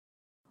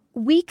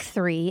Week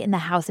 3 in the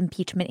House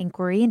impeachment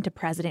inquiry into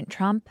President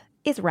Trump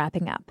is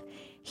wrapping up.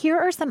 Here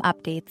are some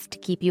updates to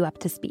keep you up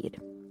to speed.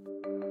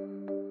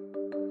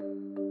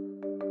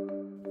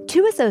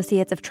 2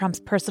 associates of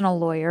Trump's personal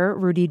lawyer,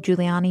 Rudy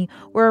Giuliani,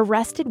 were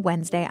arrested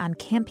Wednesday on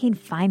campaign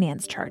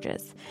finance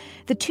charges.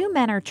 The 2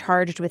 men are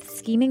charged with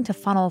scheming to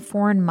funnel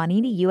foreign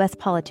money to U.S.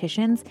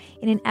 politicians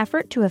in an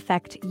effort to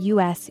affect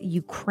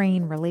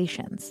U.S.-Ukraine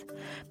relations.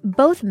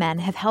 Both men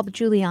have helped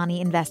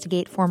Giuliani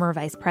investigate former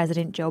Vice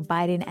President Joe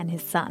Biden and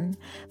his son,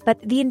 but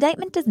the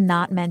indictment does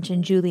not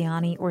mention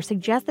Giuliani or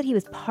suggest that he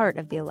was part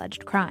of the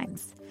alleged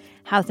crimes.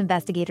 House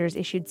investigators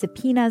issued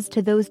subpoenas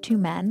to those 2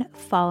 men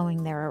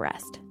following their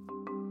arrest.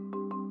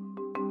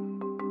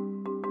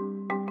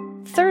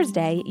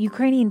 Thursday,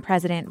 Ukrainian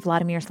President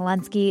Vladimir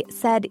Zelensky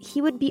said he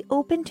would be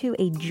open to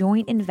a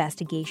joint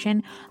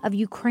investigation of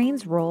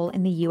Ukraine's role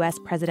in the U.S.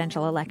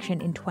 presidential election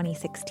in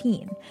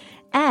 2016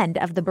 and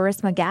of the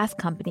Burisma gas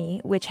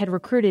company, which had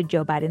recruited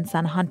Joe Biden's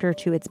son Hunter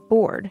to its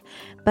board.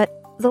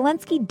 But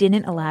Zelensky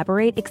didn't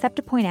elaborate except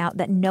to point out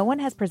that no one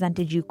has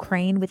presented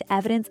Ukraine with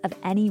evidence of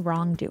any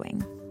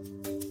wrongdoing.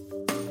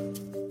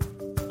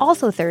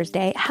 Also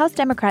Thursday, House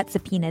Democrats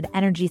subpoenaed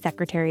Energy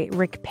Secretary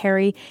Rick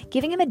Perry,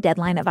 giving him a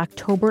deadline of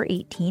October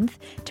 18th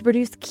to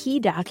produce key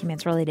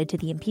documents related to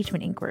the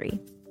impeachment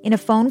inquiry. In a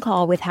phone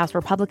call with House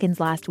Republicans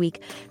last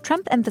week,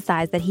 Trump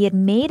emphasized that he had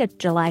made a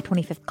July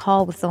 25th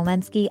call with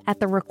Zelensky at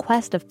the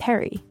request of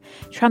Perry.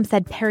 Trump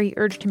said Perry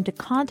urged him to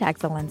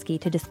contact Zelensky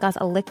to discuss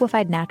a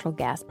liquefied natural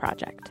gas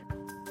project.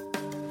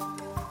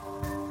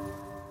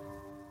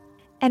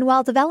 And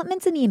while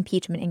developments in the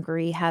impeachment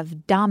inquiry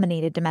have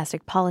dominated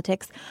domestic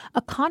politics,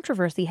 a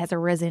controversy has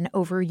arisen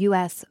over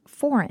U.S.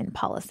 foreign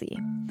policy.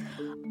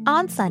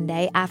 On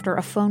Sunday, after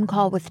a phone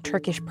call with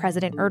Turkish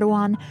President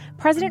Erdogan,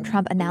 President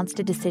Trump announced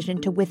a decision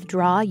to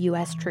withdraw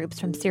U.S. troops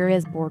from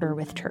Syria's border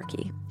with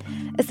Turkey.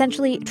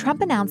 Essentially,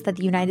 Trump announced that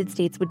the United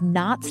States would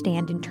not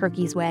stand in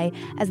Turkey's way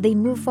as they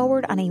move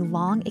forward on a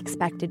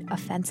long-expected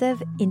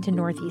offensive into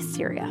northeast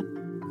Syria.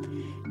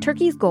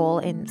 Turkey's goal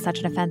in such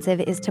an offensive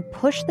is to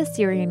push the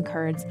Syrian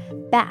Kurds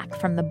back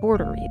from the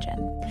border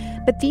region.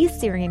 But these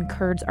Syrian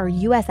Kurds are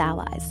U.S.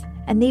 allies,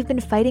 and they've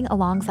been fighting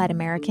alongside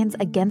Americans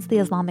against the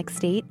Islamic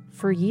State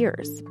for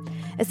years.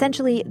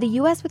 Essentially, the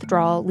U.S.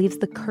 withdrawal leaves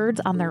the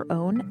Kurds on their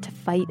own to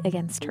fight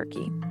against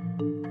Turkey.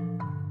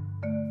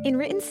 In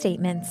written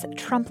statements,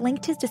 Trump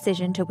linked his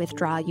decision to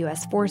withdraw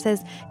U.S.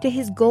 forces to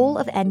his goal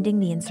of ending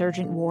the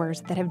insurgent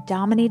wars that have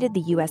dominated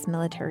the U.S.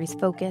 military's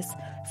focus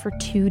for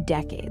 2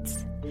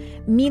 decades.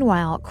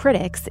 Meanwhile,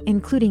 critics,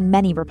 including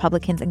many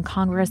Republicans in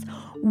Congress,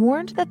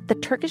 warned that the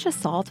Turkish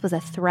assault was a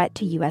threat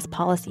to U.S.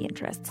 policy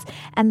interests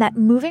and that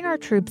moving our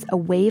troops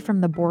away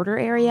from the border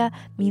area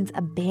means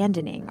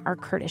abandoning our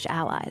Kurdish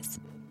allies.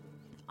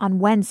 On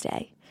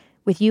Wednesday,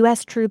 with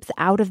U.S. troops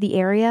out of the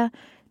area,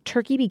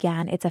 Turkey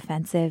began its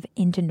offensive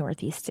into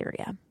northeast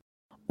Syria.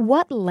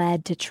 What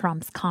led to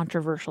Trump's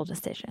controversial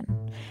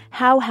decision?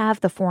 How have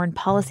the foreign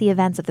policy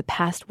events of the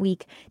past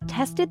week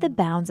tested the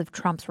bounds of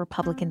Trump's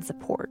Republican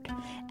support?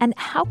 And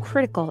how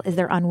critical is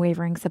their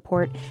unwavering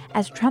support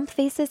as Trump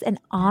faces an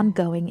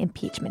ongoing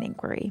impeachment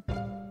inquiry?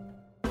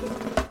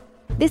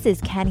 This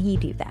is Can He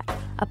Do That?,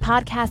 a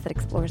podcast that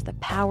explores the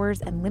powers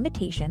and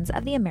limitations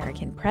of the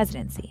American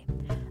presidency.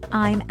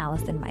 I'm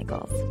Allison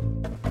Michaels.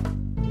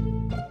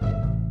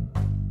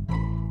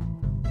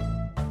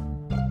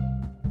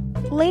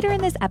 Later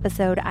in this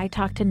episode, I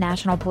talked to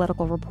national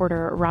political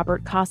reporter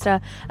Robert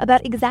Costa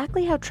about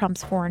exactly how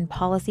Trump's foreign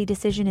policy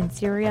decision in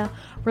Syria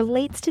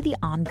relates to the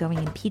ongoing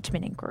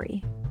impeachment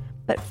inquiry.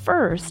 But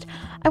first,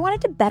 I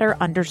wanted to better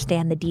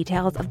understand the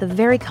details of the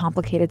very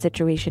complicated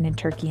situation in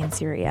Turkey and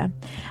Syria.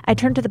 I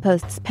turned to the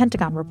Post's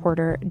Pentagon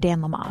reporter, Dan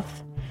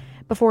Lamothe.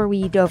 Before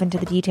we dove into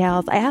the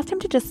details, I asked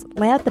him to just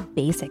lay out the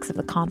basics of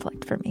the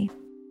conflict for me.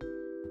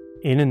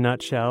 In a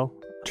nutshell,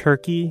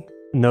 Turkey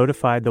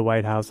notified the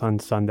White House on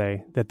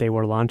Sunday that they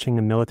were launching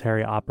a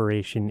military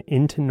operation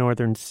into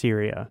northern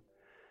Syria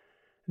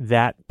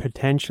that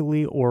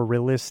potentially or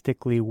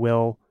realistically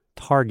will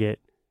target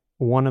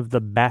one of the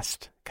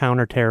best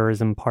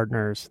counterterrorism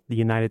partners the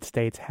United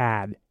States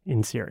had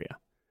in Syria.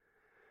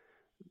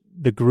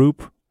 The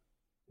group,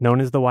 known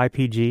as the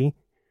YPG,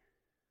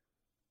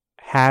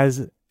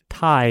 has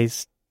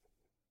ties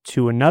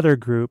to another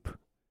group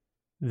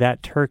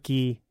that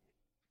Turkey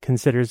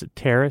considers a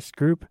terrorist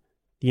group,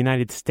 the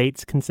United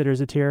States considers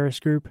a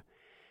terrorist group,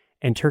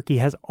 and Turkey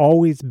has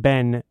always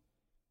been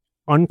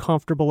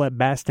uncomfortable at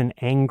best and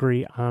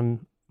angry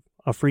on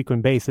a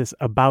frequent basis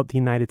about the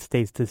United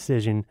States'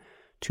 decision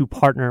to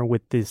partner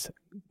with this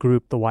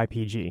group, the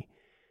YPG,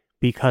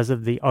 because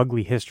of the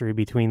ugly history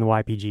between the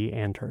YPG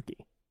and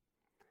Turkey.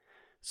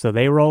 So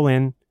they roll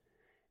in,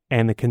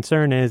 and the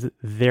concern is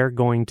they're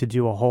going to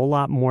do a whole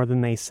lot more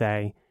than they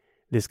say.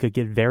 This could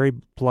get very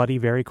bloody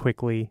very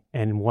quickly,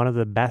 and one of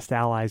the best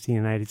allies the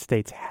United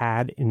States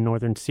had in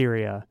northern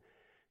Syria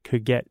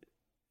could get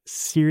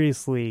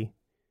seriously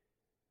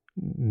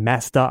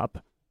messed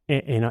up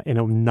in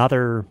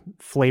another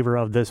flavor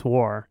of this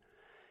war,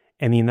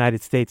 and the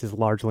United States is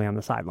largely on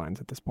the sidelines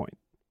at this point.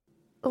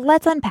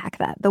 Let's unpack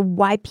that. The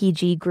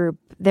YPG group,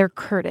 they're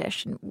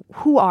Kurdish.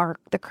 Who are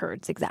the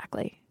Kurds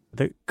exactly?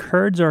 The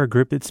Kurds are a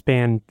group that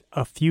span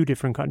a few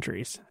different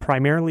countries,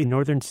 primarily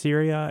northern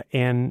Syria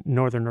and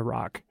northern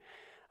Iraq.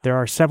 There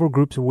are several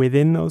groups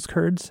within those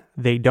Kurds.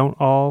 They don't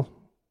all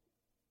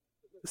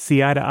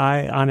see eye to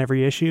eye on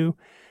every issue.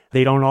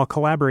 They don't all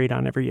collaborate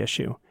on every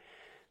issue.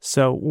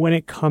 So when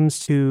it comes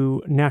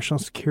to national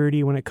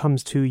security, when it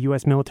comes to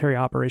U.S. military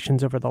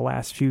operations over the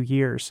last few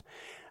years,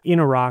 in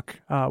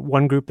Iraq,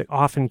 one group that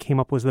often came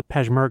up was the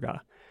Peshmerga.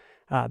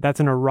 That's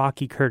an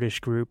Iraqi Kurdish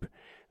group.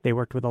 They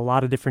worked with a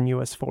lot of different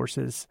U.S.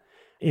 forces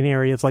in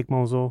areas like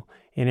Mosul,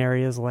 in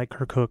areas like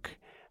Kirkuk,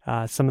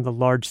 some of the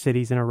large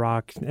cities in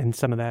Iraq, and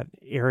some of that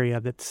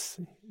area that's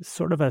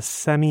sort of a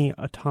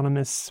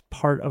semi-autonomous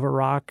part of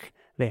Iraq.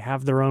 They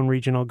have their own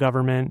regional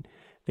government.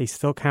 They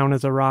still count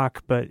as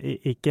Iraq, but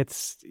it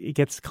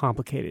gets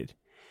complicated.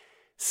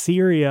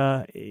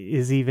 Syria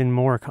is even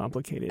more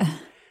complicated.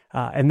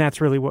 And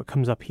that's really what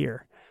comes up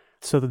here.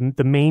 So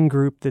the main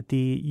group that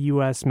the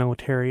U.S.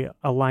 military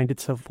aligned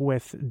itself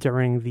with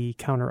during the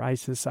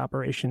counter-ISIS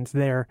operations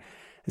there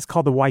is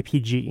called the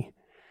YPG.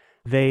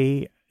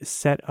 They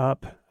set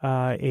up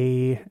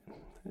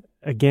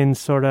again,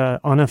 sort of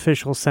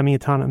unofficial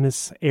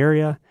semi-autonomous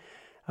area.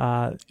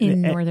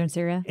 In northern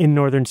Syria? In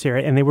northern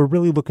Syria. And they were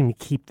really looking to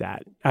keep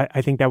that.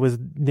 I think that was,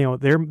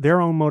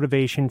 their own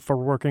motivation for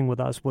working with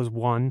us was,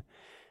 one,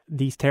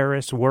 these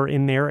terrorists were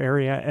in their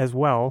area as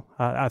well,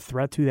 a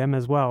threat to them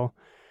as well.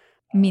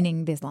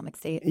 Meaning the Islamic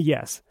State?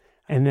 Yes.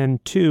 And then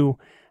two,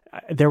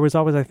 there was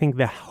always, I think,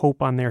 the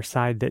hope on their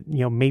side that,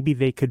 maybe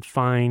they could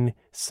find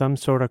some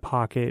sort of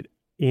pocket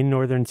in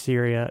northern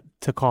Syria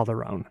to call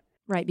their own.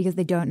 Right, because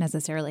they don't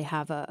necessarily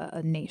have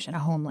a nation, a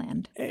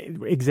homeland.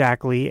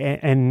 Exactly.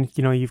 And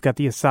you've got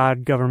the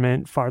Assad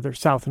government farther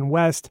south and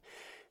west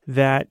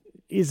that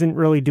isn't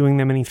really doing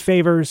them any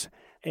favors.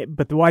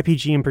 But the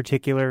YPG in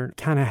particular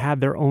kind of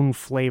had their own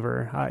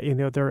flavor.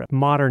 They're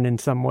modern in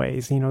some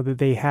ways. That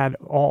they had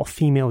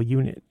all-female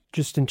unit.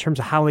 Just in terms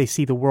of how they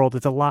see the world,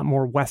 it's a lot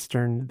more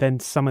Western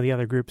than some of the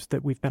other groups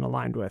that we've been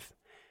aligned with.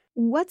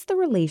 What's the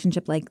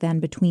relationship like then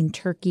between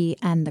Turkey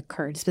and the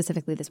Kurds,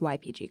 specifically this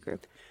YPG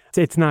group?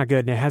 It's not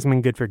good, and it hasn't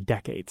been good for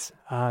decades.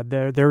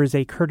 There is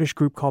a Kurdish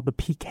group called the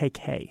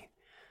PKK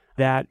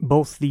that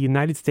both the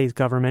United States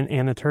government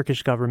and the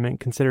Turkish government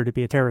consider to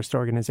be a terrorist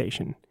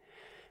organization.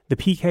 The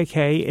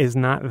PKK is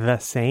not the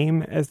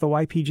same as the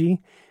YPG,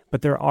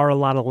 but there are a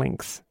lot of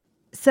links.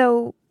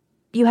 So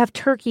you have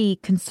Turkey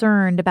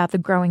concerned about the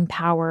growing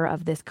power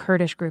of this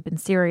Kurdish group in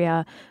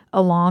Syria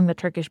along the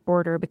Turkish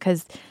border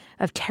because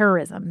of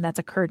terrorism that's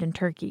occurred in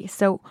Turkey.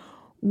 So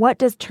what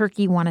does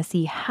Turkey want to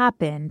see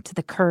happen to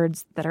the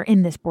Kurds that are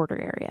in this border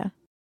area?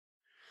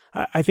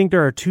 I think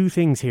there are two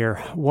things here.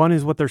 One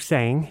is what they're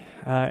saying,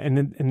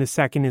 and the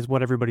second is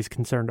what everybody's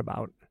concerned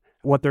about.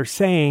 What they're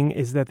saying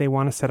is that they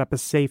want to set up a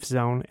safe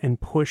zone and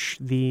push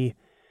the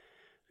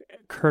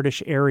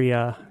Kurdish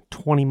area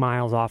 20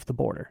 miles off the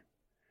border.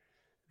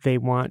 They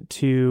want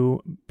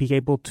to be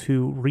able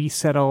to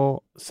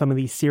resettle some of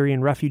these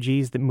Syrian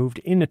refugees that moved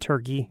into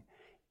Turkey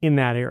in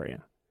that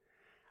area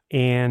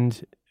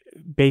and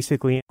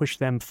basically push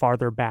them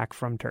farther back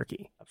from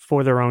Turkey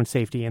for their own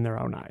safety in their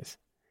own eyes.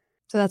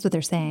 So that's what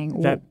they're saying.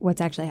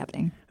 What's actually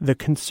happening? The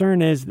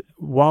concern is,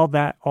 while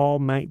that all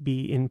might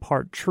be in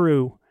part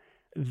true,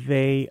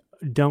 they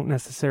don't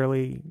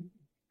necessarily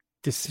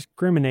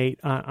discriminate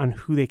on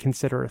who they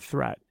consider a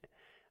threat,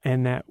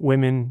 and that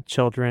women,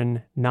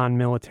 children,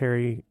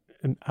 non-military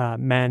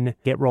men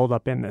get rolled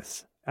up in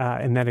this,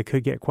 and that it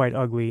could get quite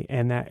ugly,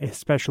 and that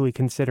especially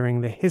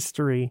considering the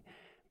history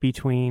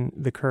between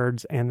the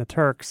Kurds and the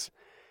Turks,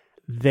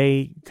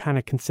 they kind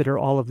of consider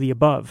all of the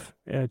above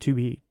to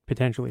be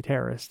potentially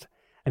terrorist,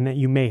 and that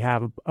you may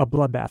have a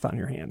bloodbath on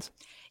your hands.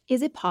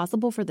 Is it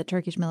possible for the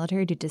Turkish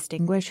military to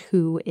distinguish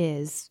who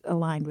is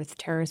aligned with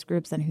terrorist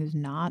groups and who's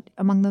not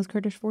among those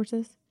Kurdish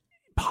forces?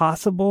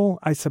 Possible,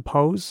 I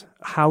suppose.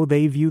 How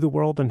they view the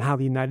world and how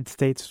the United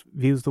States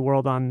views the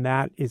world on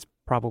that is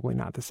probably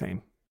not the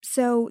same.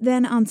 So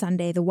then on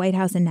Sunday, the White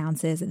House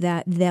announces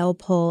that they'll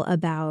pull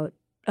about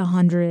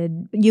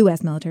 100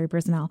 U.S. military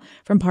personnel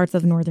from parts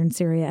of northern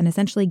Syria and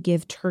essentially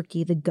give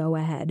Turkey the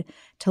go-ahead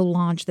to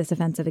launch this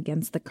offensive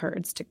against the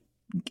Kurds, to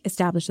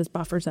establish this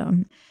buffer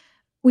zone.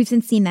 We've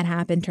since seen that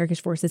happen.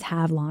 Turkish forces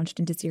have launched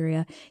into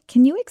Syria.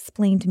 Can you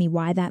explain to me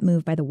why that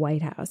move by the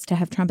White House to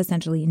have Trump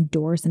essentially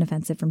endorse an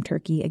offensive from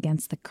Turkey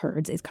against the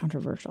Kurds is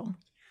controversial?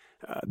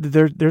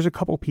 There's a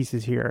couple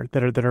pieces here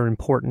that are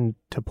important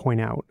to point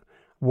out.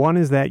 One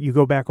is that you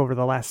go back over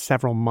the last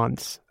several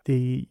months,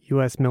 the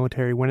U.S.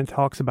 military, when it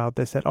talks about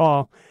this at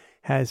all,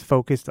 has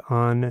focused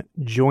on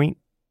joint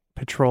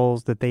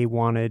patrols that they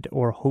wanted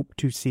or hoped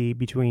to see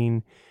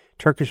between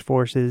Turkish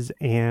forces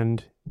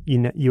and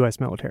U.S.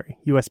 military,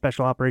 U.S.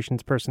 Special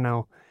Operations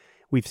personnel.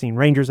 We've seen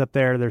Rangers up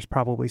there. There's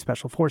probably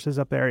Special Forces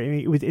up there.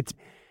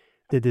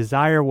 The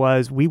desire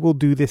was, we will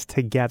do this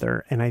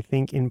together. And I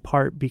think in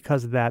part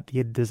because of that,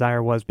 the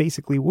desire was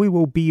basically, we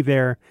will be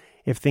there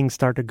if things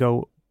start to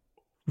go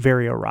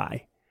very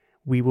awry.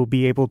 we will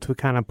be able to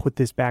kind of put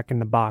this back in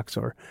the box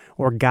or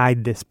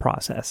guide this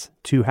process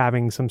to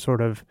having some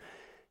sort of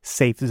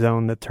safe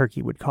zone, that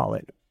Turkey would call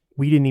it.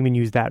 We didn't even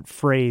use that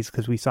phrase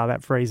because we saw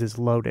that phrase as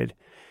loaded.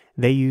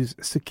 They use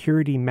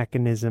security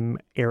mechanism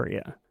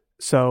area.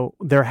 So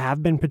there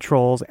have been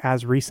patrols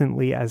as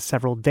recently as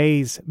several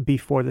days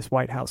before this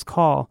White House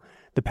call.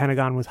 The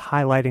Pentagon was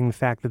highlighting the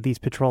fact that these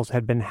patrols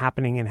had been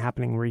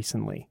happening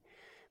recently.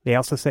 They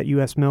also set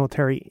U.S.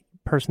 military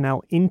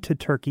personnel into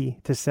Turkey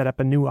to set up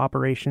a new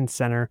operations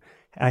center,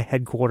 a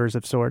headquarters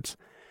of sorts,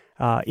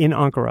 in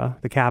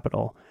Ankara, the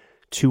capital,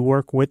 to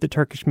work with the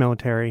Turkish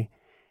military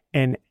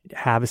and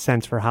have a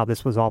sense for how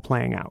this was all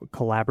playing out,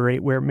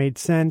 collaborate where it made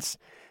sense,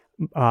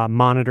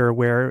 monitor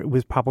where it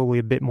was probably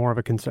a bit more of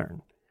a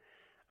concern.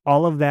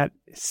 All of that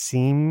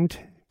seemed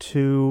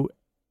to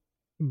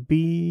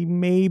be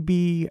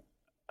maybe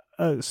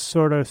a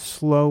sort of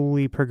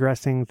slowly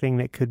progressing thing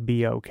that could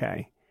be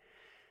okay.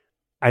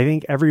 I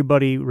think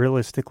everybody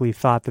realistically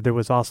thought that there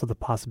was also the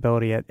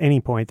possibility at any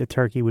point that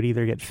Turkey would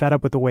either get fed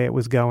up with the way it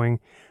was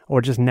going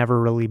or just never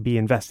really be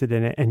invested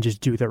in it and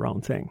just do their own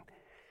thing.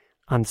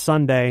 On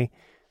Sunday,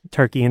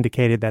 Turkey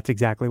indicated that's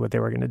exactly what they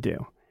were going to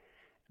do.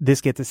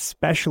 This gets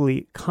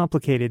especially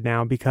complicated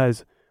now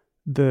because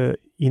the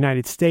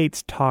United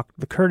States talked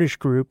the Kurdish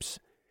groups,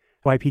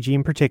 YPG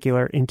in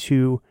particular,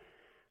 into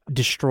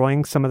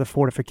destroying some of the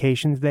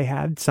fortifications they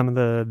had, some of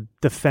the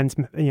defense,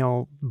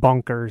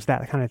 bunkers,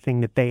 that kind of thing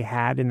that they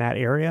had in that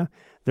area,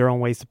 their own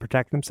ways to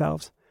protect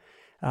themselves,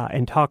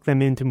 and talk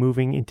them into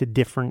moving into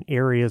different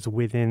areas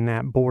within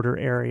that border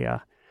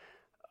area.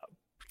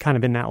 Kind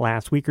of in that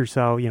last week or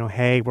so,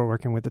 hey, we're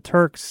working with the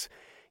Turks,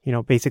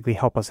 basically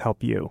help us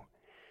help you.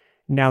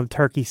 Now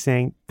Turkey's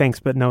saying thanks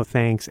but no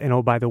thanks. And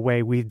oh, by the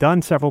way, we've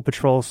done several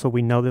patrols, so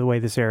we know the way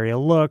this area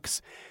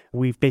looks.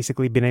 We've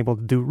basically been able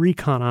to do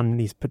recon on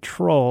these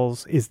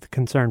patrols, is the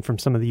concern from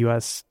some of the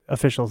U.S.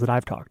 officials that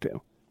I've talked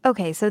to.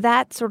 Okay, so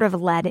that sort of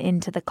led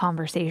into the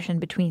conversation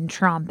between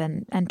Trump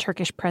and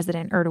Turkish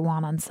President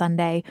Erdogan on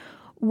Sunday.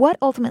 What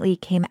ultimately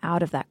came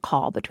out of that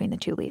call between the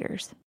two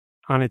leaders?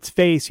 On its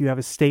face, you have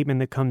a statement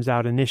that comes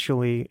out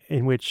initially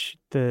in which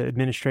the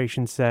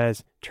administration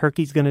says,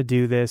 Turkey's going to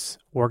do this,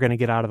 we're going to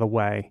get out of the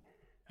way.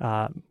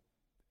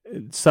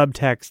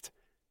 Subtext,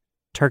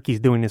 Turkey's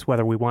doing this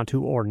whether we want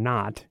to or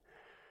not.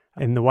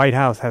 And the White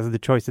House has the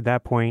choice at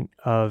that point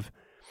of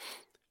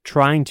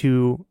trying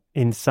to,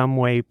 in some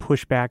way,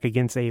 push back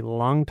against a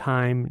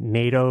longtime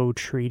NATO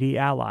treaty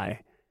ally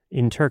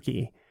in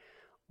Turkey,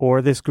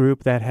 or this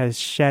group that has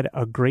shed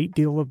a great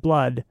deal of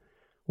blood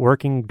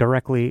working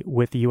directly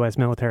with the U.S.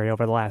 military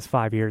over the last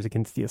 5 years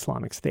against the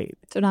Islamic State.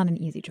 So not an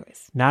easy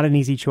choice. Not an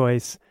easy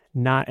choice.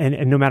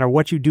 And no matter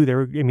what you do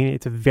there,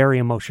 it's a very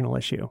emotional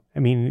issue.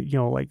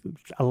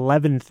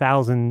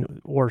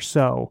 11,000 or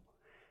so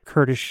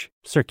Kurdish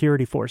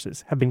security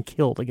forces have been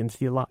killed against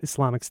the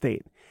Islamic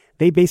State.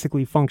 They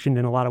basically functioned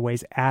in a lot of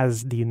ways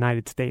as the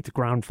United States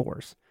ground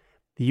force.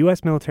 The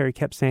U.S. military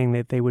kept saying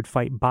that they would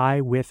fight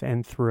by, with,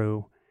 and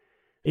through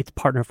its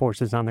partner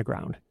forces on the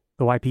ground,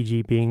 the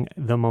YPG being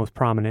the most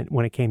prominent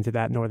when it came to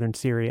that northern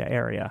Syria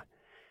area,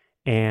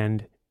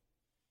 and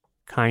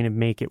kind of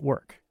make it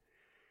work.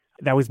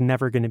 That was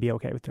never going to be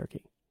okay with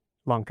Turkey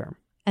long term.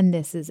 And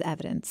this is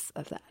evidence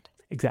of that.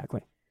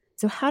 Exactly.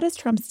 So how does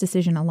Trump's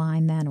decision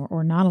align then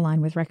or not align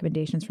with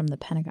recommendations from the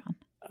Pentagon?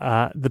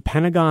 The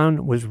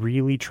Pentagon was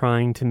really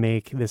trying to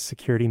make this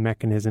security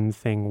mechanism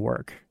thing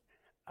work.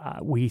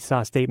 We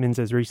saw statements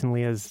as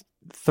recently as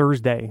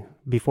Thursday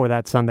before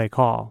that Sunday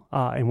call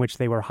in which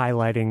they were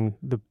highlighting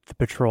the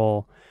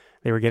patrol.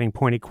 They were getting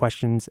pointed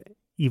questions,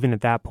 even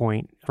at that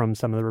point, from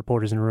some of the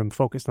reporters in the room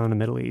focused on the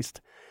Middle East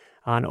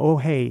on, oh,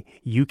 hey,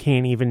 you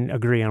can't even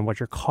agree on what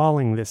you're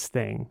calling this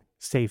thing,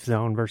 safe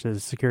zone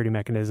versus security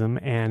mechanism,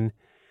 and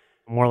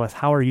more or less,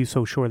 how are you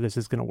so sure this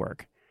is going to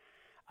work?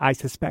 I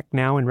suspect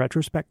now, in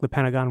retrospect, the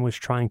Pentagon was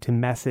trying to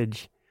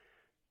message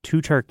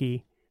to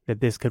Turkey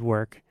that this could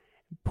work,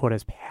 put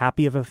as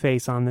happy of a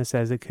face on this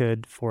as it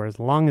could for as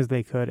long as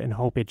they could, and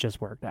hope it just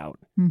worked out.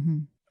 Mm-hmm.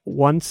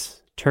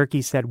 Once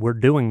Turkey said, we're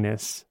doing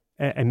this,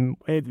 and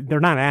they're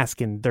not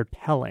asking, they're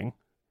telling,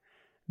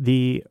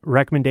 the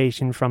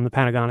recommendation from the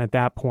Pentagon at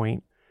that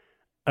point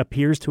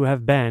appears to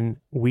have been,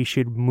 we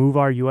should move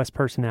our U.S.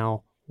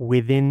 personnel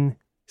within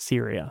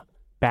Syria,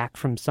 back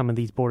from some of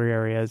these border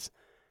areas,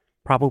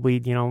 probably,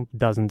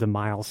 dozens of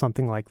miles,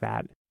 something like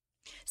that.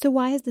 So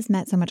why has this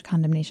met so much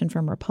condemnation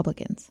from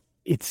Republicans?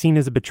 It's seen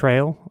as a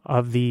betrayal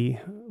of the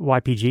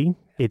YPG.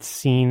 It's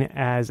seen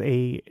as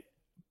a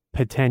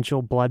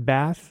potential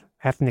bloodbath,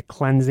 ethnic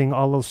cleansing,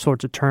 all those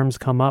sorts of terms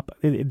come up.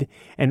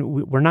 And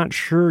we're not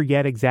sure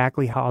yet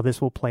exactly how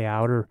this will play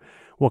out or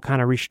what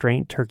kind of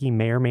restraint Turkey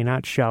may or may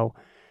not show.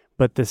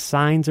 But the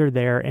signs are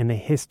there and the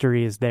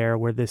history is there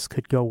where this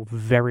could go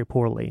very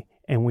poorly.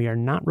 And we are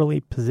not really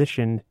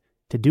positioned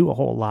to do a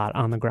whole lot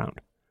on the ground.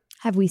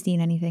 Have we seen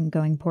anything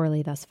going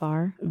poorly thus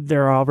far?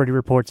 There are already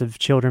reports of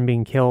children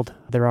being killed.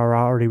 There are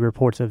already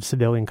reports of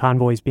civilian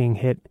convoys being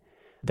hit.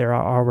 There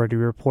are already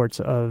reports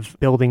of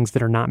buildings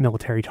that are not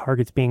military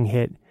targets being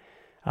hit.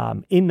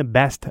 In the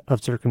best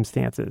of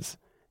circumstances,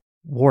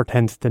 war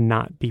tends to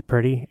not be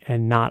pretty,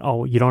 and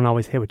you don't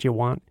always hit what you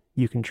want.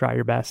 You can try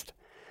your best.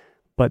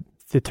 But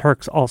the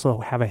Turks also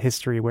have a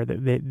history where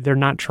they're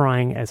not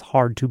trying as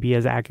hard to be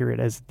as accurate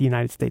as the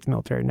United States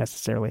military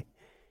necessarily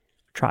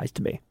tries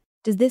to be.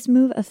 Does this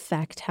move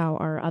affect how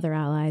our other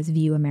allies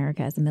view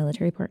America as a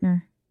military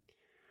partner?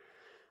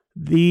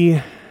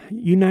 The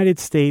United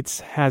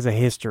States has a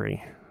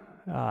history.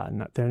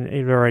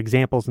 There are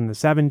examples in the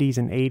 70s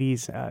and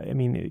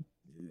 80s.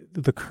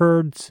 The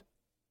Kurds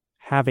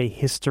have a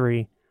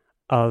history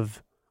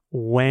of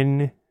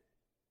when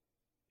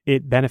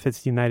it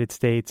benefits the United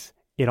States,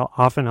 it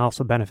often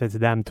also benefits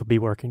them to be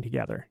working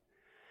together.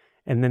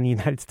 And then the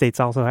United States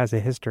also has a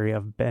history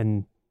of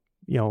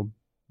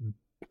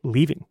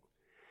leaving.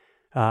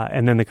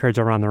 And then the Kurds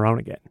are on their own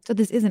again. So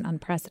this isn't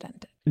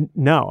unprecedented.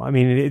 No.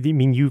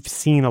 You've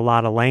seen a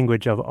lot of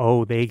language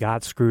of, they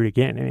got screwed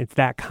again. And it's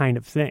that kind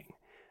of thing.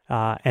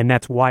 And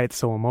that's why it's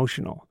so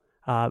emotional.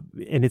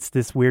 And it's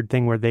this weird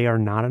thing where they are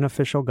not an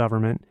official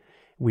government.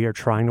 We are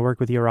trying to work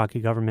with the Iraqi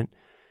government.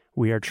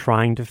 We are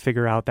trying to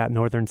figure out that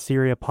northern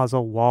Syria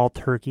puzzle while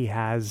Turkey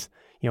has,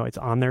 it's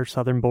on their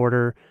southern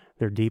border.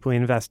 They're deeply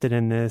invested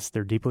in this.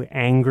 They're deeply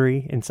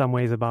angry in some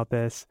ways about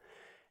this.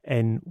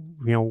 And,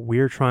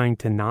 we're trying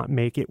to not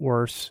make it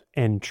worse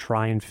and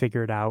try and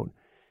figure it out.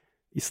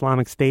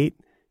 Islamic State,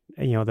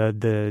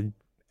 the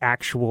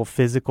actual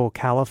physical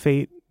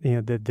caliphate,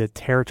 the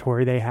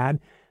territory they had,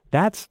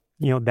 that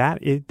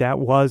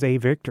was a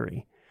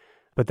victory.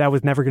 But that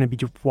was never going to be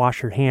just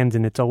wash your hands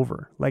and it's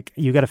over. Like,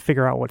 you got to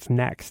figure out what's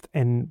next.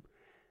 And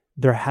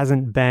there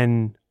hasn't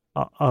been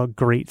a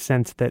great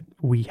sense that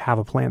we have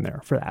a plan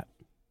there for that.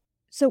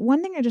 So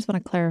one thing I just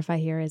want to clarify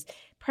here is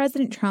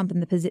President Trump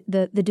and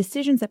the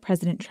decisions that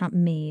President Trump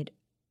made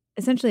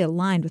essentially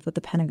aligned with what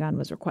the Pentagon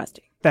was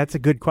requesting. That's a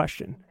good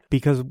question,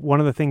 because one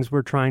of the things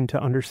we're trying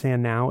to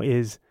understand now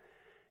is,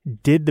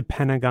 did the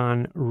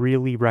Pentagon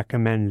really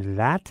recommend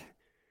that?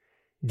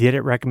 Did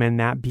it recommend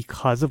that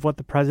because of what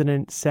the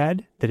president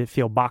said? Did it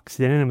feel boxed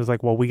in and it was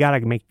like, well, we got to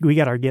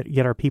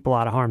get our people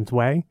out of harm's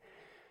way?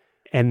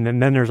 And then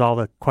there's all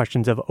the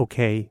questions of,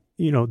 okay,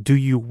 do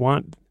you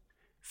want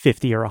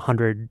 50 or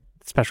 100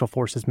 special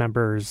forces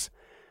members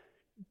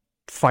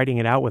fighting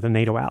it out with a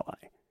NATO ally?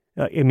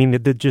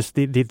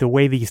 The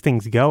way these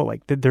things go,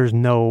 there's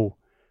no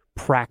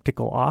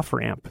practical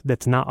off-ramp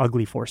that's not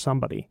ugly for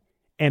somebody,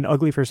 and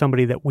ugly for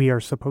somebody that we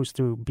are supposed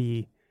to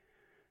be,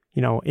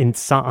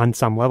 on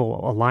some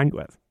level aligned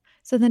with.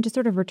 So then to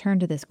sort of return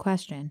to this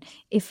question,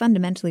 if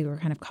fundamentally we're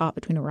kind of caught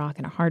between a rock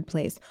and a hard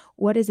place,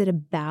 what is it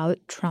about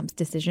Trump's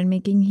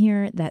decision-making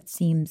here that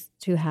seems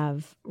to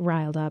have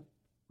riled up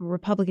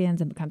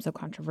Republicans and become so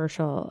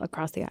controversial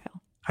across the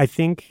aisle? I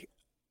think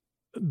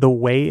the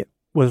way it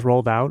was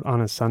rolled out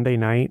on a Sunday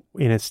night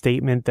in a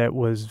statement that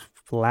was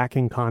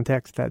lacking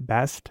context at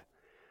best,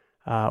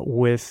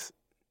 with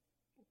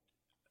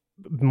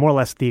more or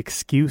less the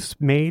excuse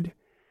made,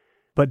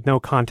 but no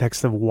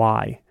context of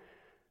why,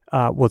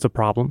 was a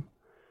problem.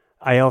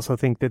 I also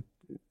think that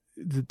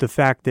the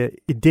fact that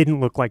it didn't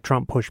look like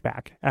Trump pushed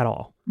back at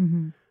all.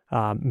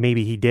 Mm-hmm.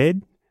 Maybe he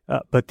did,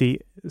 but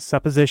the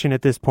supposition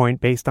at this point,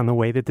 based on the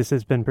way that this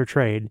has been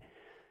portrayed,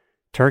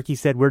 Turkey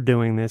said, we're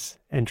doing this,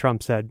 and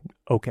Trump said,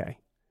 okay,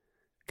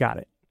 got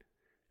it.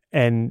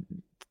 And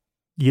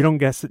you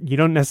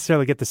don't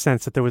necessarily get the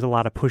sense that there was a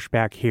lot of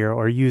pushback here,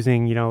 or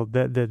using,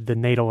 the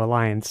NATO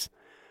alliance,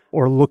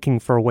 or looking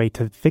for a way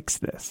to fix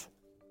this.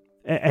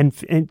 And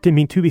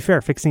to be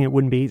fair, fixing it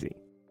wouldn't be easy.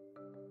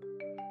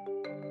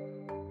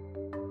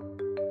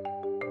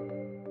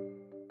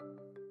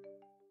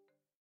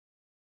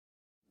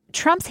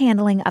 Trump's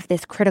handling of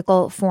this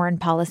critical foreign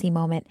policy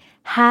moment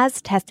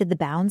has tested the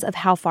bounds of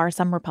how far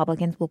some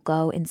Republicans will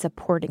go in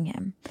supporting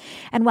him.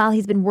 And while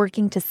he's been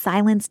working to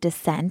silence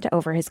dissent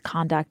over his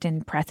conduct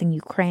in pressing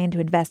Ukraine to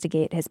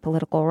investigate his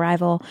political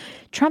rival,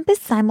 Trump is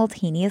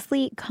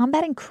simultaneously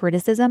combating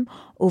criticism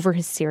over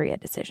his Syria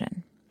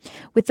decision.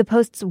 With the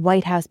Post's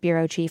White House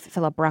bureau chief,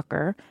 Philip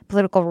Rucker,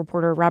 political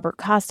reporter Robert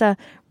Costa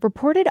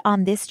reported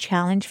on this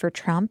challenge for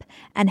Trump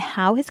and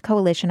how his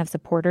coalition of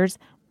supporters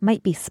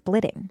might be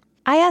splitting.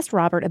 I asked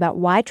Robert about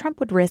why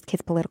Trump would risk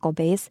his political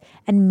base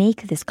and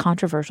make this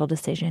controversial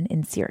decision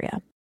in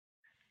Syria.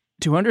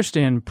 To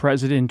understand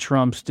President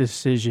Trump's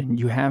decision,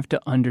 you have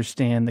to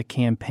understand the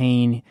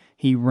campaign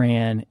he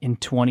ran in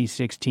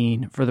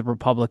 2016 for the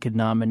Republican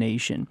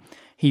nomination.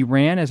 He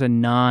ran as a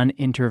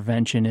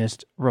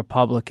non-interventionist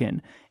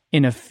Republican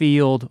in a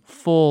field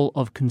full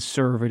of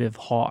conservative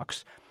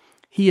hawks.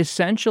 He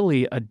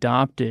essentially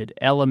adopted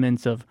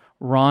elements of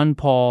Ron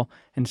Paul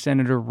and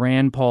Senator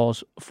Rand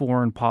Paul's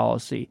foreign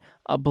policy,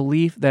 a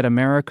belief that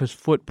America's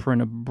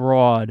footprint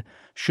abroad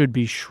should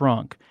be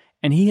shrunk.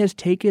 And he has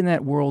taken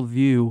that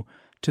worldview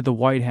to the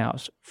White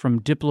House.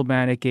 From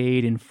diplomatic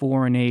aid and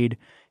foreign aid,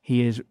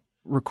 he has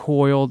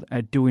recoiled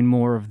at doing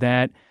more of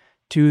that,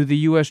 to the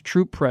U.S.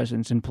 troop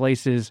presence in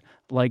places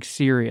like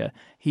Syria.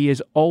 He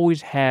has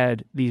always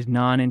had these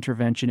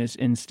non-interventionist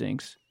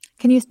instincts.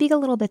 Can you speak a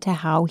little bit to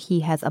how he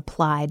has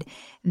applied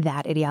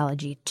that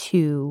ideology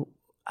to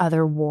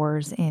other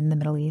wars in the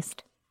Middle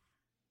East?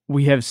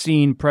 We have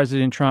seen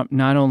President Trump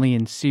not only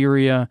in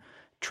Syria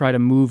try to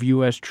move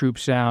U.S.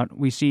 troops out.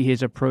 We see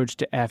his approach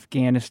to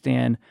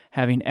Afghanistan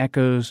having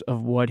echoes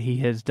of what he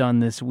has done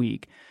this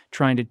week,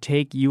 trying to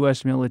take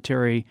U.S.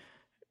 military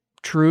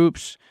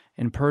troops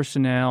and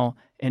personnel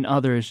and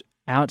others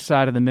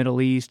outside of the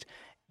Middle East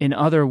in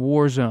other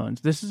war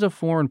zones. This is a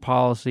foreign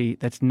policy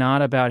that's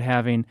not about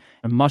having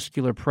a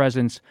muscular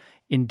presence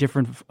in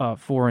different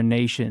foreign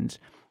nations.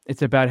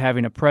 It's about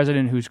having a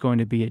president who's going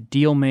to be a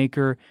deal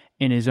maker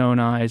in his own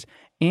eyes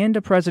and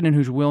a president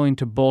who's willing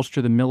to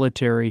bolster the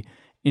military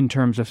in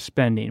terms of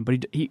spending.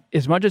 But he,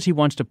 as much as he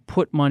wants to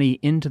put money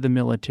into the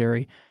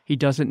military, he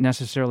doesn't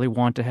necessarily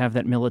want to have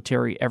that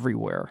military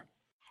everywhere.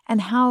 And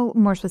how,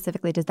 more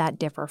specifically, does that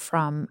differ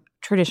from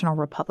traditional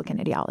Republican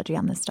ideology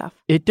on this stuff?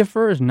 It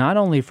differs not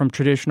only from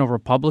traditional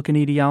Republican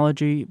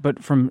ideology,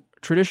 but from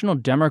traditional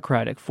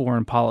Democratic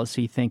foreign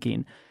policy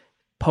thinking.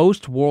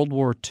 Post-World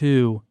War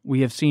II,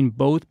 we have seen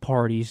both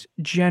parties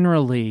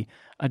generally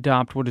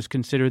adopt what is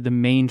considered the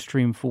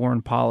mainstream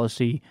foreign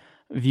policy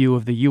view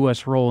of the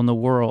U.S. role in the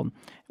world,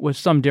 with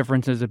some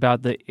differences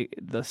about the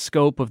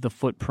scope of the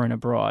footprint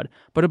abroad,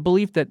 but a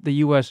belief that the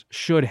U.S.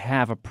 should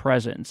have a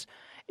presence.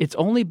 It's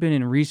only been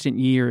in recent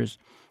years,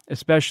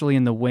 especially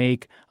in the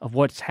wake of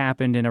what's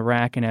happened in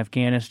Iraq and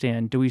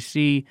Afghanistan, do we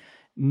see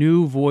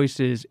new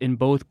voices in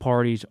both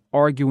parties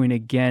arguing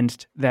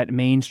against that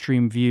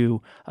mainstream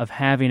view of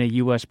having a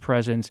U.S.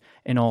 presence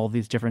in all of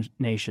these different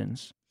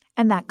nations.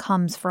 And that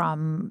comes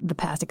from the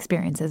past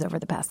experiences over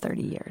the past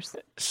 30 years.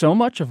 So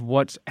much of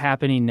what's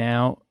happening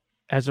now,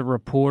 as a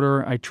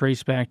reporter, I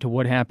trace back to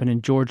what happened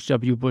in George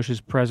W.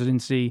 Bush's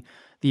presidency.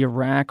 The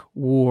Iraq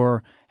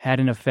War had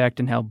an effect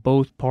in how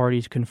both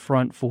parties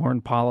confront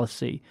foreign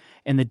policy.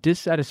 And the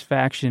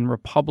dissatisfaction in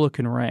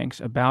Republican ranks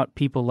about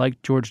people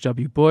like George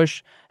W.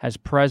 Bush as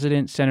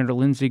president, Senator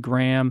Lindsey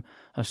Graham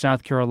of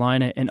South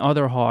Carolina, and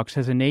other hawks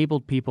has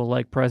enabled people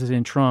like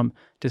President Trump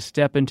to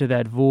step into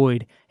that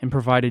void and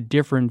provide a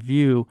different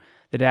view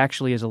that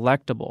actually is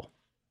electable.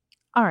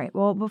 All right.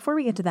 Well, before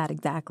we get to that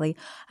exactly,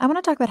 I want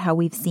to talk about how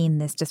we've seen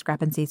this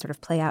discrepancy sort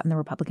of play out in the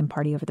Republican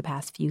Party over the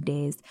past few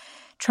days.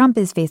 Trump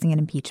is facing an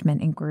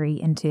impeachment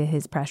inquiry into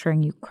his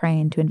pressuring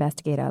Ukraine to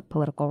investigate a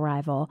political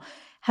rival.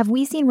 Have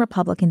we seen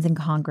Republicans in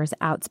Congress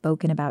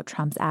outspoken about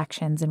Trump's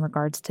actions in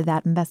regards to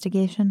that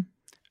investigation?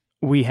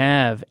 We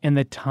have, and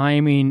the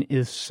timing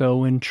is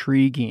so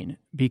intriguing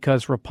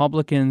because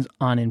Republicans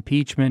on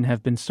impeachment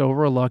have been so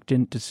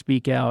reluctant to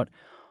speak out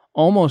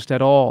almost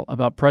at all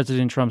about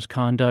President Trump's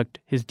conduct,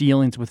 his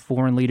dealings with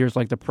foreign leaders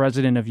like the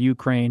president of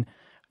Ukraine.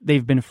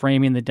 They've been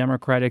framing the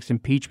Democrats'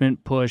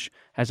 impeachment push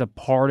as a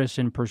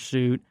partisan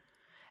pursuit.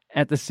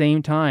 At the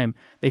same time,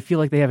 they feel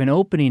like they have an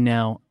opening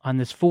now on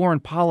this foreign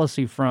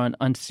policy front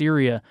on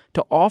Syria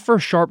to offer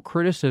sharp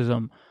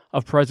criticism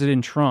of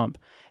President Trump.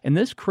 And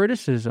this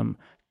criticism,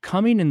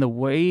 coming in the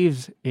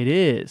waves it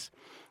is,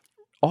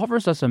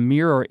 offers us a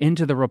mirror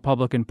into the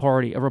Republican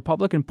Party, a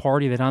Republican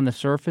Party that on the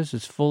surface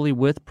is fully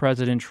with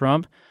President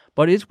Trump,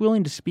 but is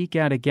willing to speak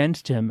out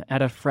against him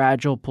at a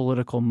fragile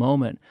political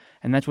moment.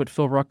 And that's what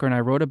Phil Rucker and I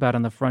wrote about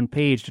on the front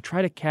page to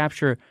try to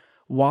capture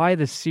why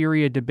the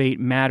Syria debate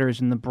matters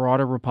in the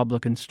broader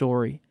Republican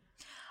story.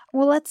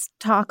 Well, let's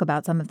talk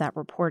about some of that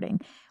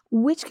reporting.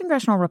 Which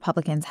congressional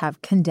Republicans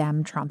have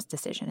condemned Trump's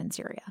decision in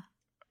Syria?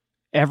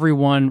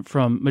 Everyone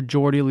from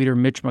Majority Leader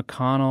Mitch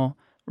McConnell,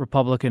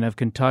 Republican of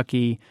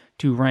Kentucky,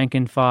 to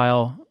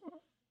rank-and-file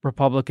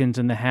Republicans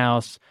in the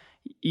House.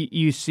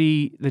 You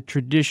see the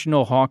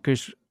traditional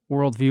hawkish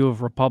worldview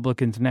of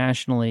Republicans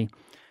nationally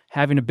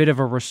having a bit of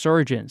a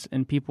resurgence,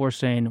 and people are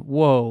saying,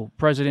 whoa,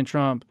 President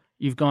Trump,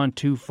 you've gone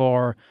too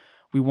far.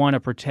 We want to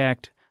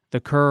protect the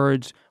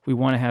Kurds. We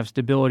want to have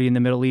stability in the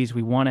Middle East.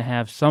 We want to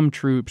have some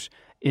troops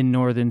in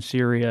northern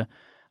Syria.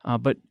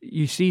 But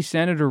you see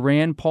Senator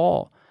Rand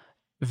Paul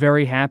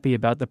very happy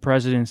about the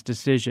president's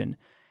decision.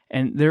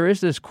 And there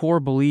is this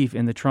core belief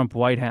in the Trump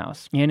White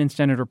House and in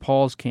Senator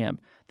Paul's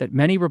camp that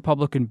many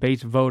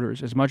Republican-based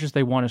voters, as much as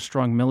they want a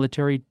strong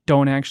military,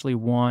 don't actually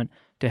want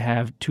to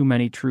have too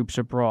many troops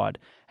abroad.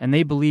 And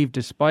they believe,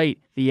 despite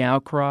the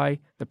outcry,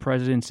 the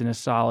president's in a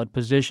solid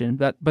position.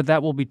 But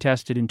that will be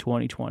tested in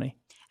 2020.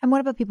 And what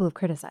about people who've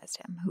criticized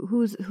him?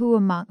 Who's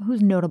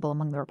notable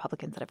among the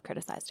Republicans that have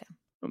criticized him?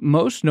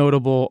 Most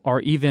notable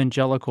are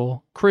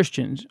evangelical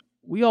Christians.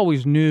 We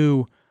always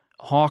knew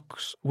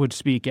hawks would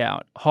speak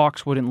out.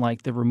 Hawks wouldn't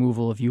like the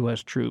removal of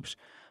U.S. troops.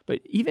 But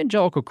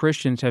evangelical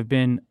Christians have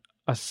been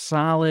a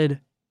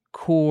solid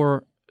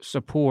core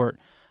support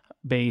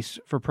base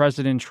for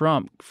President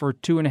Trump for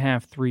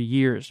 2.5, 3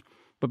 years.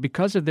 But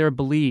because of their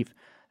belief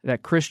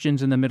that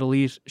Christians in the Middle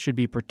East should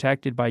be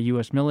protected by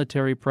U.S.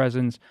 military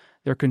presence,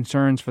 their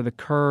concerns for the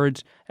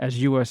Kurds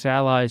as U.S.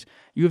 allies,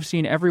 you have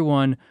seen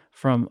everyone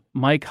from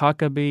Mike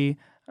Huckabee,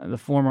 the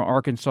former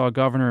Arkansas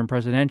governor and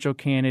presidential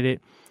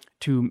candidate,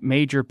 to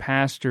major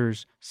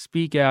pastors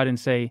speak out and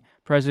say,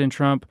 President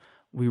Trump,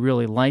 we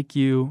really like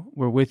you,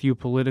 we're with you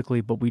politically,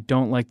 but we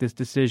don't like this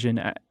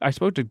decision. I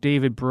spoke to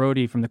David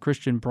Brody from the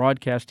Christian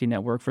Broadcasting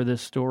Network for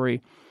this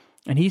story,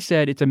 And he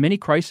said it's a mini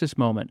crisis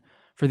moment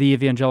for the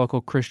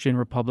evangelical Christian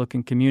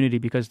Republican community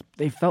because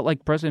they felt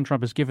like President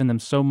Trump has given them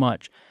so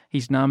much.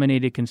 He's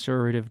nominated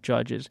conservative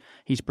judges.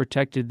 He's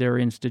protected their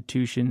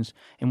institutions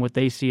in what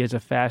they see as a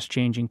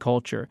fast-changing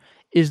culture.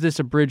 Is this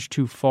a bridge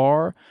too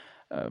far?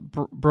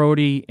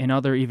 Brody and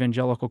other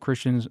evangelical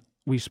Christians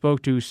we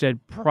spoke to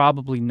said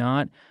probably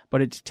not,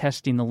 but it's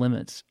testing the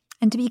limits.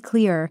 And to be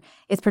clear,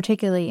 it's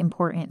particularly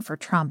important for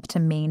Trump to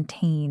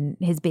maintain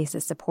his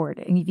basis support,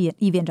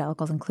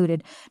 evangelicals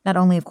included, not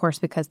only, of course,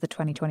 because the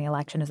 2020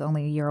 election is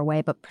only a year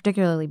away, but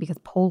particularly because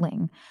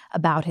polling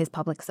about his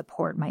public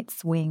support might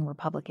swing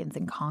Republicans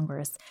in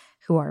Congress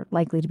who are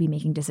likely to be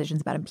making decisions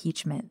about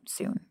impeachment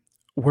soon.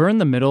 We're in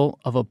the middle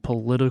of a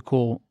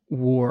political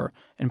war,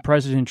 and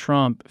President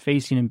Trump,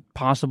 facing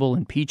possible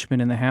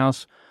impeachment in the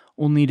House,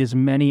 will need as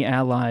many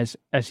allies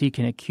as he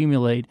can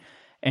accumulate.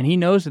 And he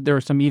knows that there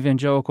are some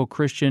evangelical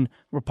Christian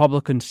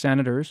Republican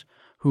senators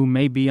who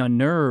may be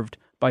unnerved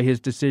by his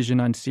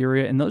decision on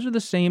Syria. And those are the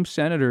same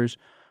senators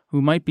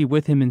who might be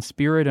with him in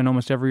spirit on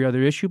almost every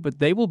other issue, but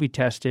they will be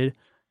tested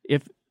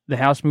if the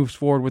House moves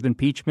forward with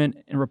impeachment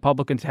and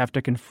Republicans have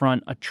to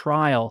confront a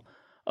trial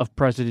of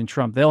President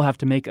Trump. They'll have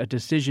to make a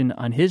decision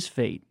on his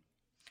fate.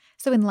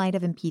 So in light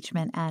of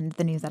impeachment and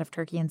the news out of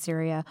Turkey and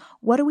Syria,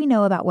 what do we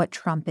know about what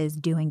Trump is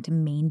doing to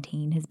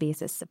maintain his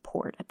base's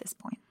support at this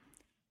point?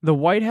 The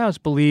White House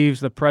believes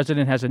the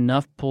president has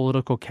enough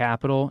political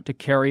capital to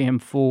carry him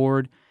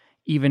forward,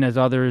 even as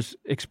others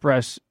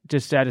express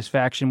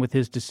dissatisfaction with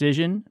his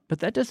decision. But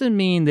that doesn't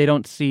mean they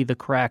don't see the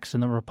cracks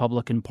in the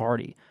Republican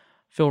Party.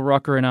 Phil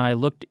Rucker and I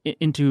looked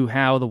into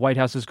how the White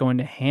House is going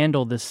to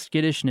handle this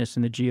skittishness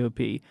in the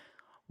GOP.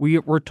 We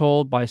were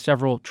told by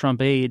several Trump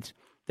aides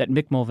that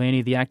Mick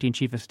Mulvaney, the acting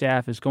chief of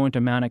staff, is going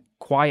to mount a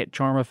quiet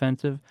charm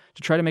offensive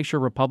to try to make sure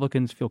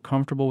Republicans feel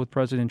comfortable with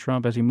President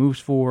Trump as he moves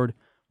forward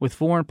with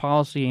foreign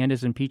policy and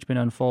as impeachment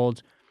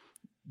unfolds.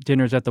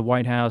 Dinners at the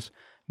White House,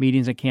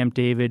 meetings at Camp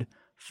David,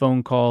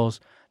 phone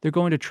calls. They're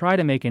going to try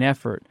to make an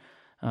effort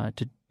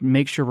to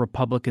make sure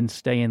Republicans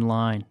stay in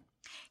line.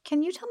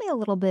 Can you tell me a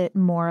little bit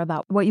more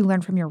about what you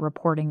learned from your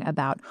reporting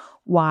about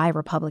why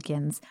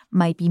Republicans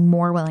might be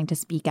more willing to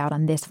speak out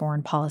on this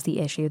foreign policy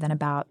issue than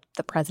about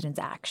the president's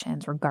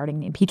actions regarding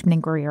the impeachment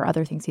inquiry or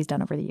other things he's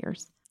done over the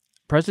years?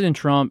 President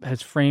Trump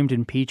has framed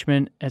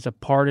impeachment as a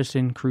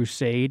partisan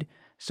crusade.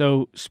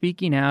 So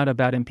speaking out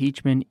about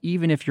impeachment,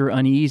 even if you're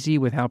uneasy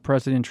with how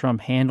President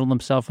Trump handled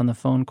himself on the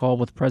phone call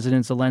with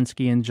President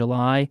Zelensky in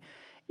July,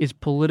 is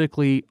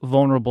politically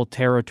vulnerable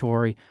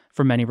territory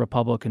for many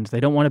Republicans. They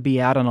don't want to be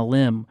out on a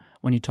limb.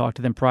 When you talk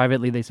to them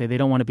privately, they say they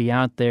don't want to be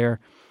out there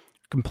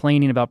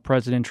complaining about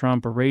President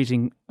Trump or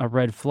raising a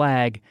red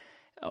flag,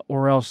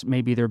 or else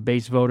maybe their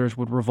base voters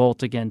would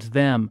revolt against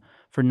them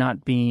for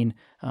not being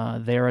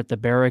there at the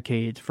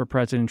barricades for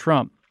President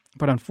Trump.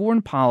 But on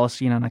foreign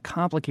policy and on a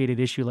complicated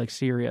issue like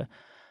Syria,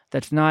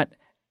 that's not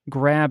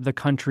grab the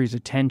country's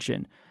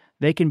attention.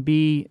 They can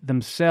be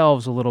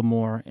themselves a little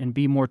more and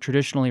be more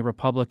traditionally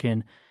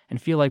Republican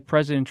and feel like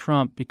President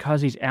Trump,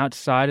 because he's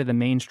outside of the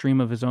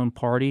mainstream of his own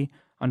party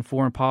on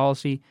foreign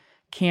policy,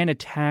 can't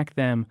attack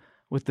them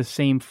with the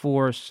same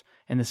force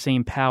and the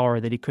same power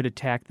that he could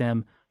attack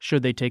them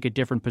should they take a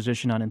different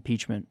position on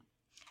impeachment.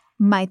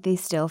 Might they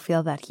still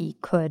feel that he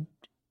could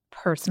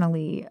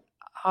personally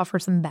offer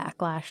some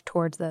backlash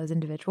towards those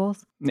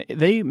individuals?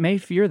 They may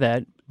fear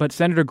that, but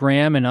Senator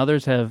Graham and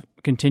others have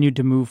continued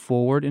to move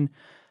forward. And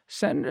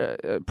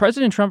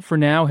President Trump, for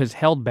now, has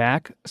held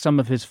back some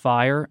of his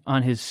fire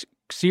on his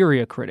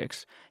Syria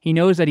critics. He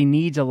knows that he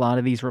needs a lot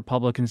of these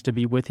Republicans to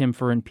be with him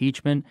for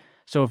impeachment.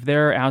 So if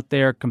they're out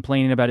there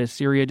complaining about his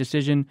Syria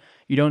decision,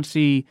 you don't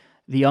see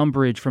the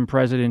umbrage from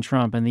President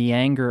Trump and the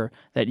anger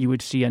that you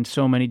would see on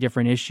so many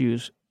different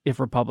issues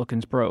if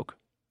Republicans broke.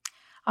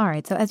 All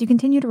right. So as you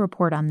continue to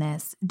report on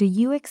this, do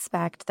you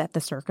expect that the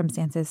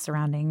circumstances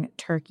surrounding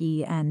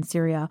Turkey and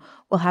Syria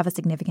will have a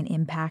significant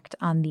impact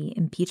on the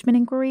impeachment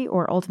inquiry,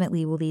 or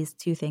ultimately will these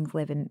two things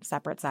live in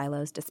separate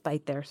silos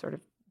despite their sort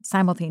of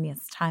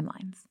simultaneous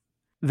timelines?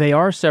 They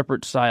are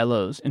separate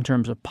silos in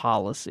terms of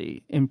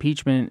policy.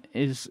 Impeachment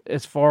is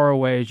as far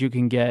away as you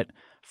can get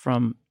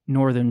from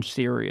northern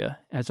Syria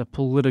as a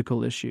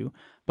political issue,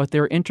 but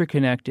they're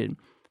interconnected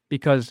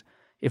because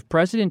if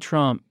President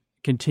Trump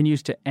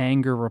continues to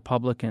anger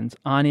Republicans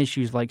on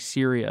issues like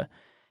Syria,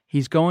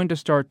 he's going to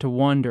start to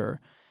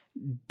wonder,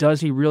 does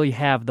he really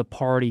have the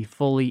party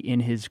fully in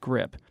his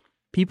grip?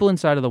 People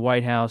inside of the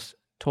White House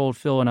told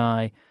Phil and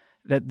I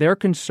that they're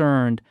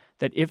concerned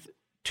that if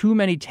too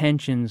many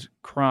tensions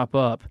crop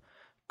up,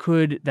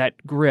 could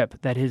that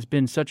grip that has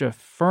been such a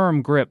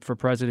firm grip for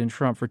President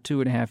Trump for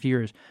 2.5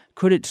 years,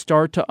 could it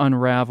start to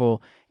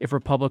unravel if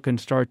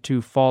Republicans start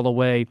to fall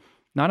away,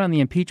 not on the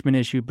impeachment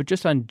issue, but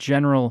just on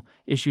general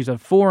issues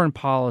of foreign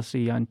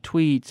policy, on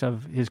tweets,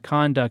 of his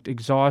conduct,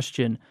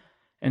 exhaustion.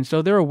 And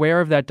so they're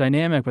aware of that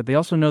dynamic, but they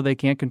also know they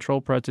can't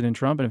control President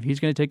Trump. And if he's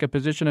going to take a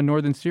position in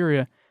northern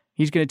Syria,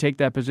 he's going to take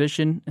that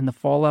position, and the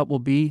fallout will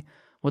be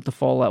what the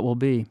fallout will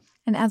be.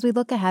 And as we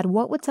look ahead,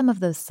 what would some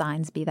of those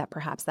signs be that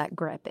perhaps that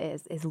grip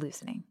is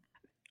loosening?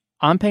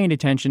 I'm paying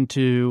attention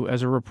to,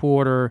 as a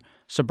reporter,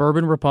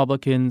 suburban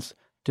Republicans.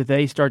 Do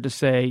they start to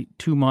say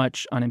too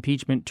much on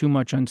impeachment, too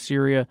much on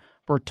Syria?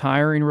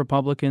 Retiring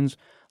Republicans,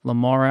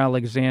 Lamar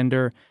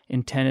Alexander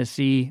in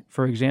Tennessee,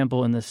 for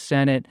example, in the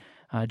Senate,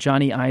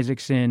 Johnny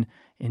Isakson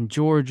in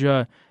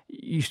Georgia.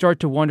 You start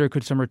to wonder,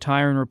 could some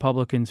retiring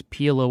Republicans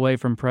peel away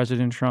from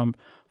President Trump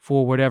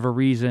for whatever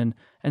reason?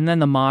 And then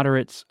the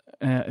moderates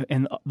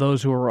and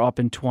those who are up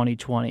in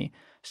 2020,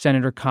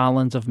 Senator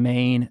Collins of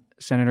Maine,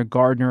 Senator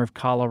Gardner of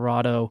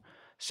Colorado,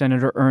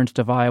 Senator Ernst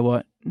of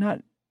Iowa, not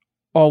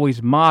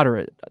always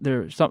moderate.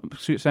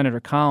 Senator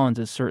Collins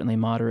is certainly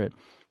moderate,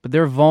 but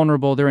they're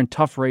vulnerable. They're in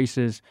tough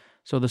races.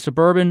 So the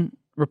suburban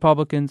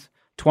Republicans,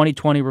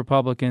 2020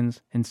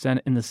 Republicans in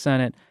the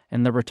Senate,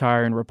 and the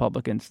retiring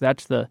Republicans.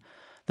 That's the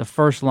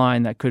first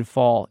line that could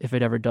fall if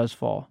it ever does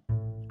fall.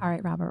 All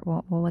right, Robert,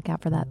 we'll look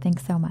out for that.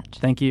 Thanks so much.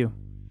 Thank you.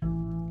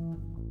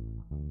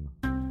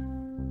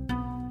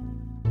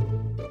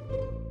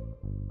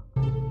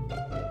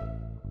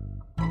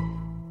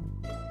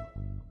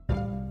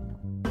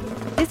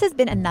 This has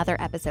been another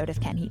episode of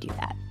Can He Do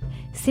That?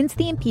 Since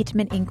the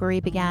impeachment inquiry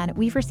began,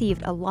 we've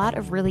received a lot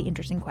of really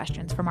interesting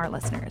questions from our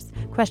listeners.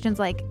 Questions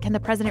like, can the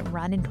president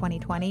run in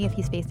 2020 if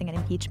he's facing an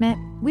impeachment?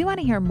 We want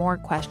to hear more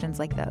questions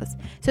like those,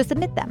 so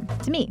submit them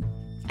to me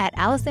at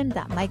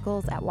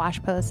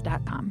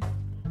allison.michaels@washpost.com.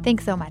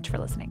 Thanks so much for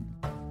listening.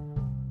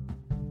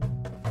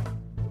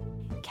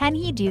 Can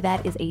He Do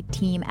That is a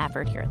team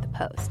effort here at The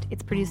Post.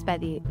 It's produced by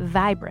the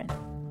vibrant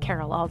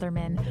Carol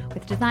Alderman,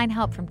 with design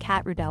help from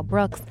Kat Rudell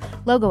Brooks,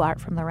 logo art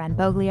from Loren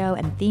Boglio,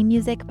 and theme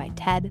music by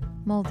Ted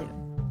Muldoon.